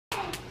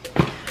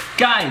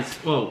Guys,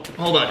 whoa,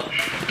 hold on.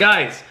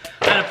 Guys,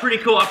 I had a pretty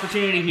cool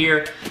opportunity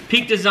here.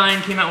 Peak Design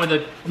came out with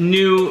a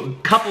new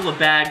couple of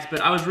bags,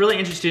 but I was really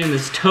interested in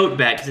this tote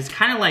bag because it's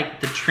kind of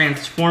like the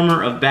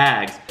transformer of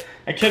bags.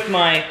 I took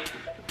my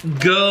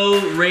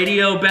Go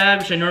radio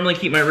bag, which I normally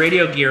keep my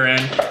radio gear in,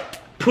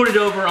 put it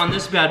over on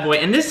this bad boy,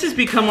 and this has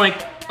become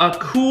like a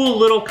cool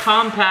little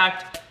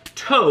compact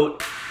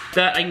tote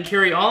that I can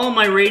carry all of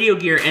my radio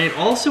gear, and it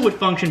also would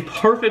function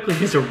perfectly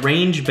as a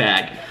range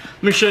bag.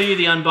 I'm gonna show you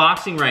the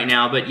unboxing right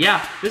now, but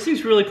yeah, this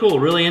thing's really cool,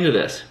 really into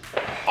this.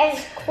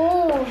 It's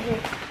cool.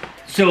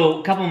 So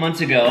a couple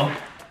months ago,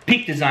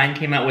 Peak Design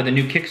came out with a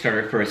new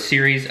Kickstarter for a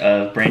series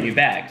of brand new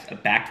bags. A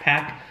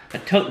backpack, a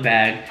tote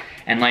bag,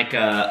 and like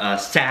a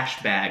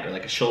sash bag, or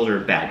like a shoulder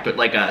bag, but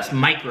like a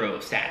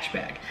micro sash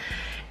bag.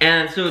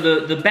 And so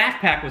the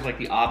backpack was like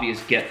the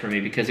obvious get for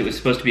me because it was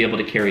supposed to be able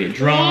to carry a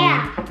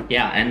drone.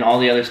 Yeah, and all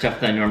the other stuff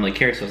that I normally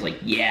carry, so I was like,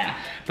 yeah.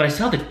 But I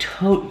saw the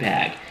tote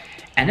bag,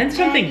 and then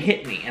something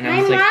hit me, and I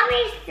was like... My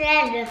mommy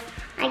said,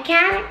 I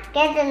can't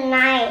get a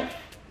knife.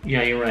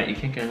 Yeah, you're right, you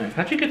can't get a knife.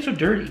 How'd you get so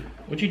dirty?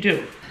 What'd you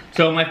do?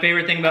 So my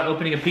favorite thing about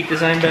opening a Peak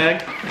Design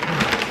bag,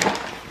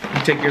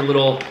 you take your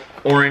little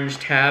orange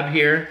tab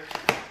here,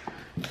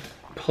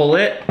 pull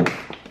it.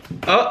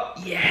 Oh,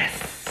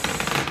 yes!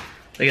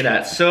 Look at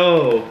that,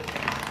 so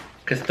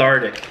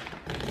cathartic.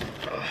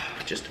 Oh,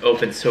 just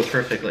opens so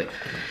perfectly.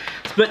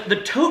 But the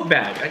tote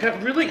bag, I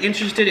got really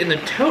interested in the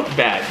tote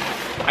bag.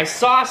 I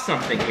saw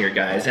something here,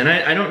 guys, and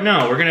I don't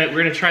know. We're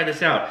gonna try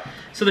this out.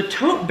 So the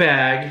tote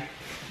bag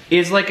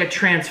is like a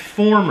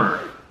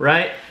transformer,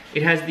 right?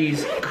 It has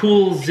these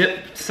cool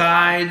zip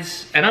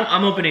sides, and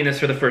I'm opening this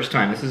for the first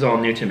time. This is all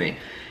new to me.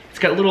 It's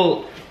got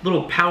little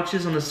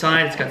pouches on the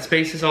side. It's got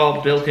spaces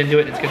all built into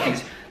it. It's got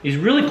these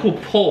really cool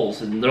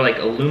pulls, and they're like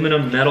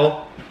aluminum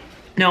metal.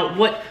 Now,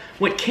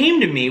 what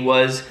came to me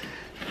was,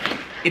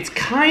 it's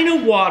kind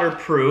of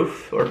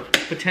waterproof, or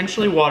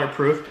potentially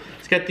waterproof.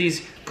 It's got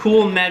these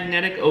cool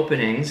magnetic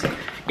openings.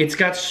 It's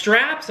got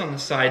straps on the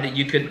side that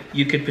you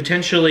could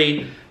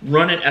potentially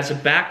run it as a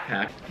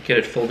backpack, get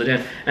it folded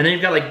in. And then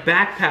you've got like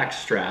backpack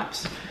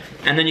straps,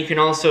 and then you can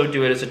also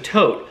do it as a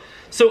tote.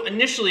 So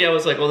initially I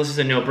was like, well, this is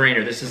a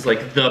no-brainer. This is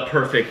like the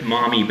perfect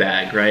mommy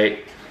bag,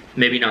 right?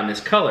 Maybe not in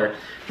this color,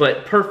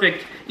 but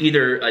perfect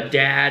either a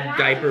dad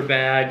diaper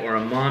bag or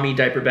a mommy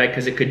diaper bag,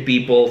 because it could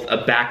be both a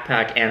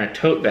backpack and a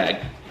tote bag.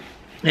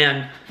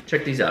 And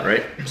check these out,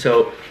 right?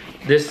 So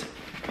this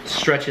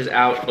stretches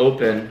out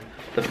open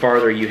the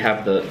farther you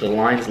have the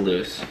lines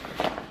loose,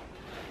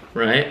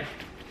 right?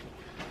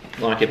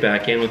 Lock it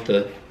back in with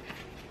the...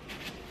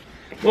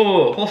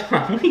 Whoa, hold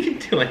on, what are you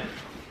doing?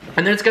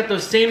 And then it's got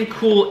those same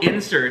cool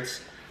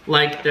inserts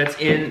like that's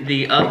in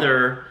the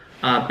other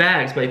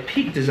bags by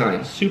Peak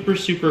Design. Super,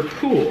 super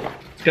cool.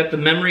 It's got the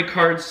memory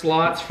card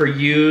slots for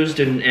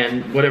used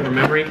and whatever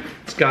memory.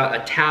 It's got a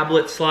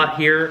tablet slot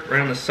here right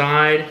on the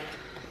side.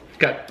 It's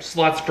got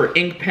slots for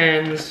ink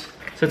pens.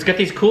 So it's got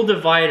these cool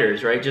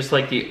dividers, right? Just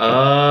like the,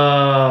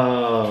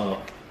 oh,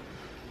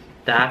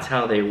 that's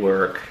how they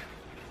work.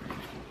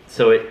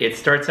 So it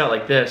starts out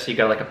like this. So you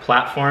got like a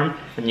platform,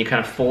 and you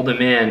kind of fold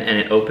them in, and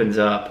it opens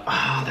up.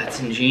 Oh, that's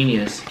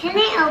ingenious. Can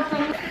I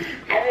open?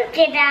 I would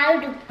get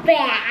out of the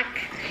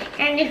back,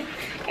 and it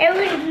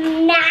was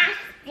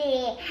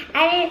nasty.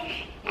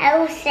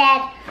 I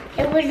said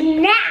it was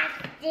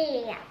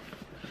nasty.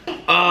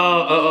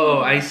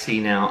 Oh, I see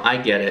now. I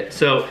get it.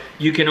 So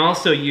you can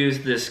also use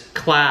this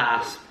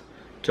clasp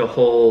to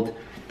hold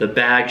the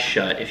bag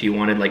shut if you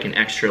wanted like an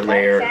extra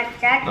layer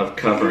of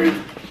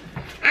covering.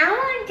 I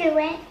want to do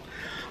it.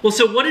 Well,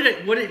 so what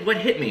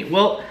hit me?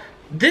 Well,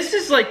 this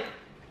is like,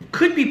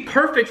 could be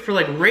perfect for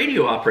like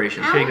radio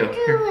operations. Here you go.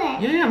 Here.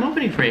 Yeah, I'm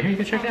opening for you. Here you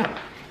go, check it out.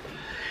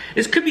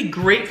 This could be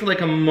great for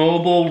like a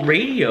mobile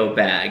radio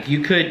bag.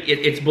 You could,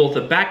 it's both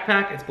a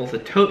backpack, it's both a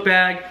tote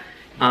bag.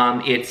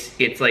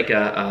 It's like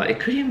it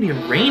could even be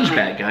a range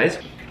bag, guys.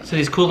 So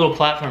these cool little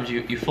platforms,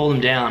 you fold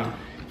them down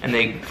and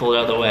they fold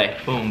out of the way.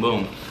 Boom,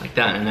 boom, like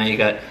that. And now you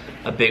got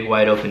a big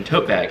wide open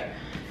tote bag.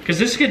 Because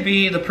this could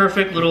be the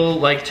perfect little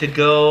like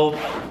to-go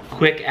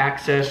quick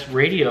access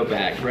radio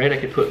bag, right? I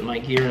could put my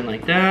gear in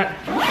like that.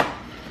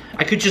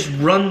 I could just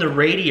run the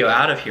radio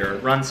out of here,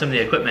 run some of the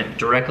equipment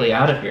directly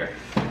out of here.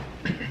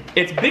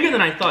 It's bigger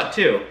than I thought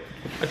too.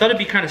 I thought it'd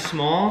be kind of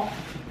small.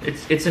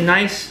 It's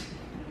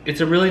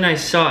a really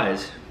nice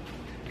size.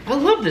 I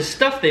love this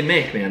stuff they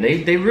make, man.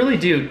 They really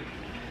do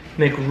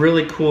make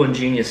really cool,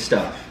 ingenious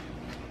stuff.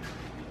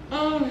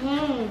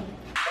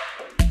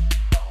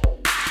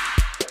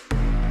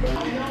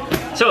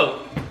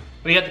 So,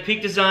 we got the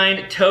Peak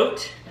Design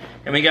tote,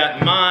 and we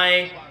got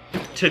my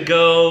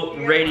to-go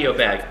radio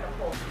bag.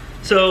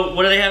 So,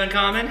 what do they have in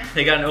common?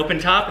 They got an open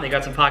top and they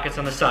got some pockets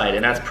on the side,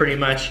 and that's pretty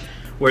much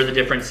where the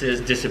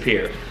differences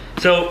disappear.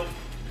 So,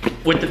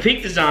 with the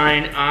Peak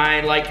Design,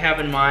 I like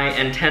having my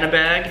antenna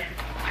bag,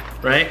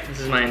 right? This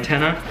is my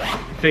antenna.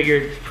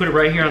 Figured put it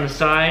right here on the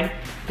side,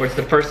 where it's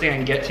the first thing I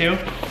can get to.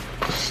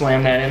 Just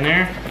slam that in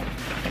there.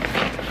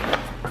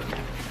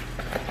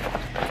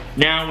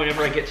 Now,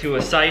 whenever I get to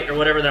a site or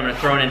whatever that I'm gonna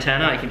throw an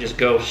antenna, I can just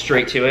go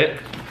straight to it.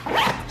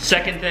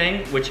 Second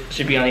thing, which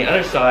should be on the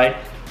other side,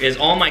 is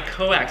all my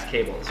coax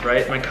cables,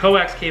 right? My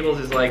coax cables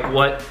is like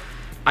what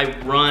I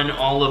run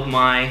all of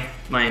my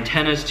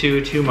antennas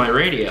to my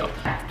radio.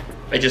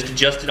 I just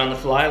adjust it on the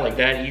fly like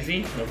that,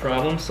 easy, no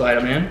problem, slide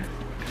them in.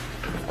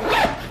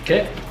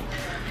 Okay.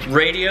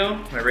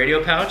 Radio, my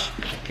radio pouch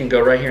can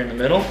go right here in the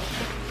middle.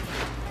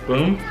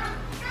 Boom.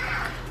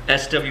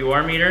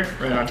 SWR meter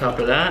right on top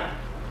of that.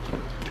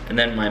 And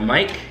then my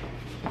mic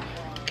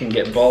can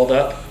get balled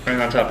up right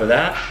on top of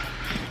that.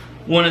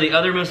 One of the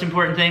other most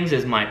important things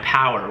is my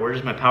power. Where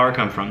does my power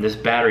come from? This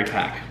battery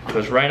pack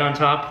goes right on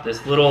top,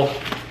 this little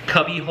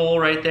cubby hole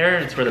right there.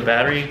 It's where the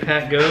battery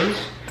pack goes.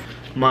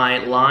 My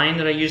line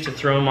that I use to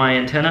throw my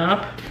antenna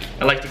up.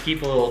 I like to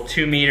keep a little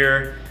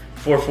 2-meter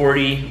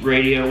 440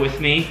 radio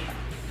with me.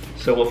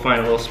 So we'll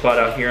find a little spot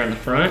out here on the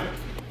front.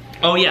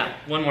 Oh yeah,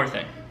 one more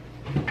thing.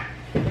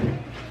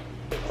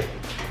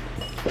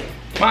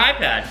 My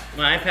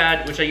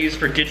iPad, which I use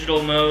for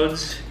digital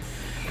modes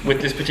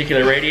with this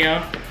particular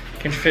radio,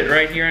 can fit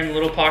right here in the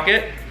little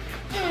pocket.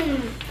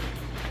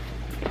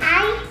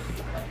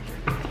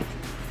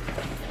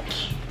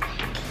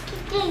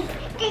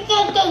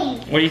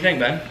 What do you think,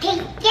 Ben?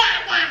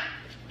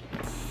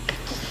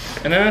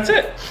 And then that's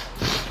it.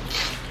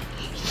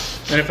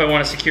 And if I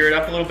want to secure it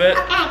up a little bit.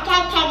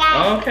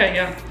 Okay,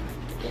 yeah.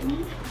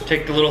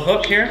 Take the little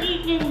hook here,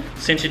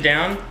 cinch it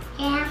down.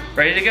 Yeah.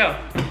 Ready to go.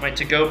 My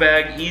to-go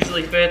bag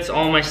easily fits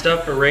all my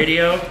stuff for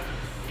radio.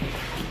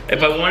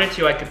 If I wanted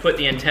to, I could put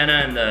the antenna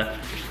and the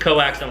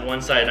coax on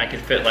one side and I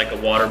could fit like a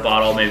water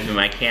bottle, maybe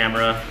my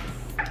camera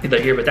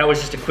here, but that was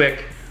just a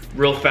quick,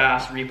 real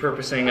fast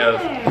repurposing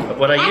of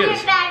what I use.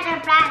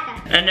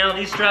 And now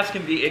these straps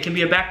can be a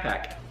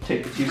backpack.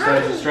 Take the two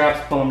sides of the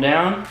straps, pull them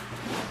down.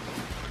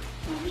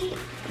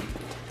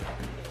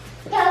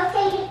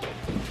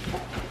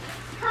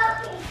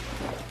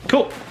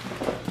 Cool.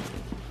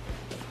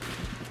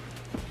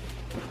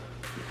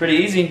 Pretty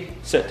easy,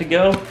 set to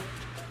go.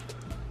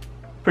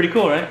 Pretty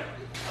cool, right?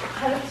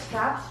 How do the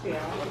straps feel?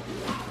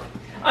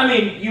 I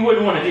mean, you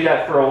wouldn't want to do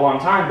that for a long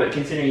time, but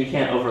considering you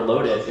can't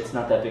overload it, it's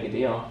not that big a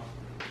deal.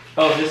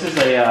 Oh, this is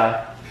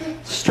a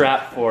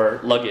strap for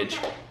luggage.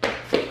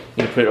 You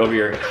can put it over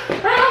your,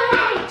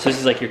 so this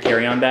is like your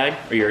carry-on bag,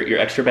 or your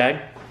extra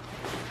bag.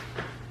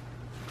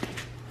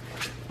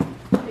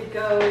 It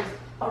goes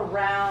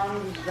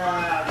around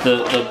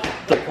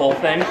the pull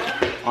thing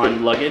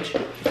on luggage.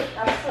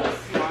 That's so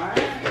smart.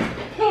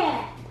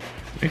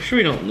 Make sure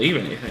we don't leave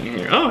anything in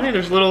here. Oh, hey,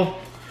 there's the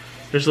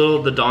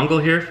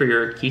dongle here for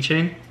your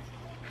keychain.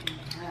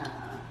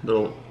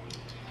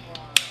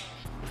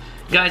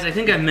 Guys, I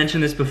think I've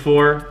mentioned this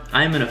before.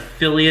 I'm an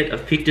affiliate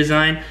of Peak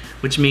Design,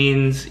 which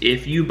means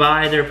if you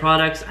buy their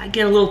products, I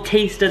get a little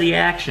taste of the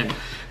action.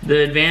 The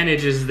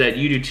advantage is that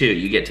you do too.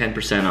 You get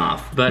 10%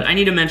 off. But I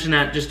need to mention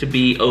that just to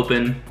be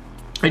open.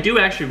 I do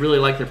actually really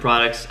like their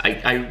products.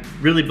 I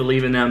really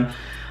believe in them.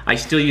 I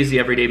still use the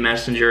Everyday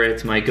Messenger.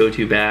 It's my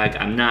go-to bag.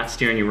 I'm not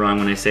steering you wrong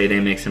when I say they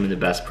make some of the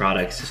best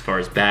products as far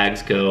as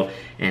bags go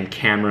and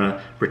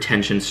camera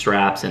retention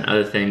straps and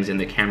other things in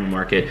the camera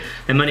market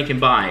that money can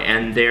buy.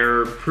 And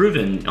they're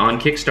proven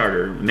on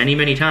Kickstarter many,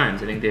 many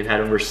times. I think they've had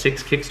over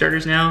 6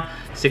 Kickstarters now,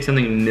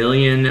 6-something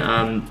million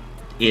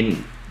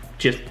in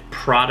just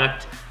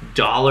product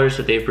dollars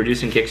that they've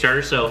produced in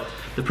Kickstarter. So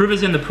the proof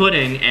is in the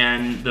pudding,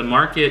 and the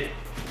market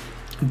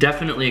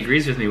definitely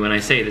agrees with me when I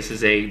say this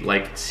is a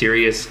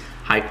serious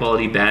high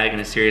quality bag and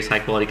a serious high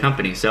quality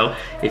company. So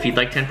if you'd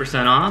like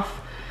 10%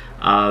 off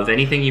of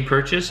anything you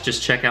purchase,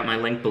 just check out my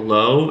link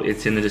below.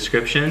 It's in the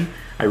description.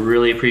 I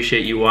really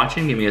appreciate you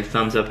watching. Give me a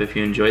thumbs up if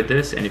you enjoyed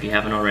this, and if you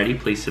haven't already,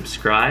 please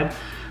subscribe.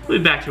 We'll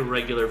be back to a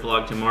regular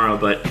vlog tomorrow,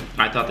 but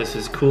I thought this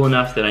was cool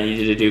enough that I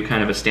needed to do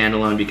kind of a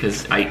standalone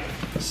because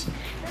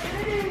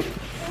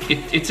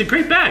it's a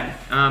great bag.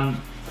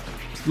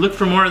 Look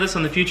for more of this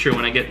on the future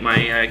when I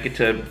get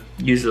to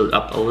use it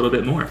up a little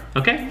bit more.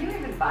 Okay? Can you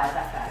even buy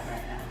that bag right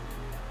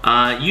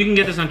now? You can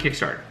get this on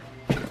Kickstarter.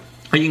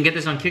 You can get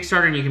this on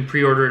Kickstarter, and you can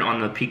pre-order it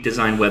on the Peak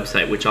Design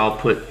website, which I'll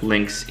put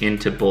links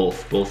into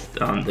both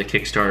the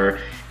Kickstarter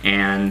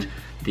and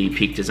the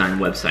Peak Design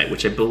website,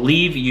 which I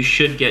believe you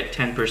should get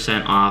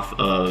 10% off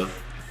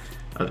of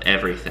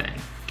everything.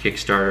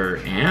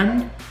 Kickstarter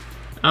and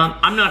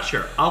I'm not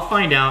sure. I'll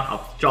find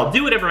out. I'll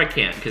do whatever I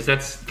can, because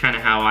that's kind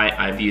of how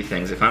I view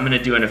things. If I'm going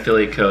to do an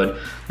affiliate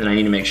code, then I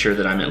need to make sure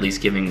that I'm at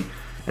least giving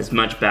as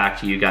much back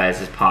to you guys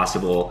as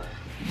possible.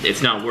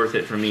 It's not worth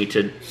it for me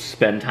to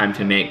spend time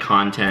to make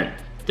content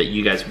that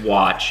you guys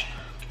watch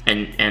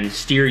and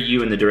steer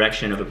you in the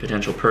direction of a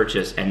potential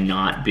purchase and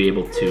not be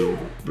able to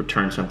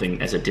return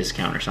something as a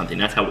discount or something.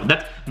 That's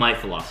my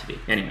philosophy.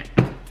 Anyway.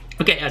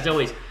 Okay, as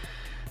always,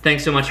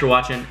 thanks so much for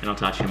watching, and I'll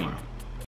talk to you tomorrow.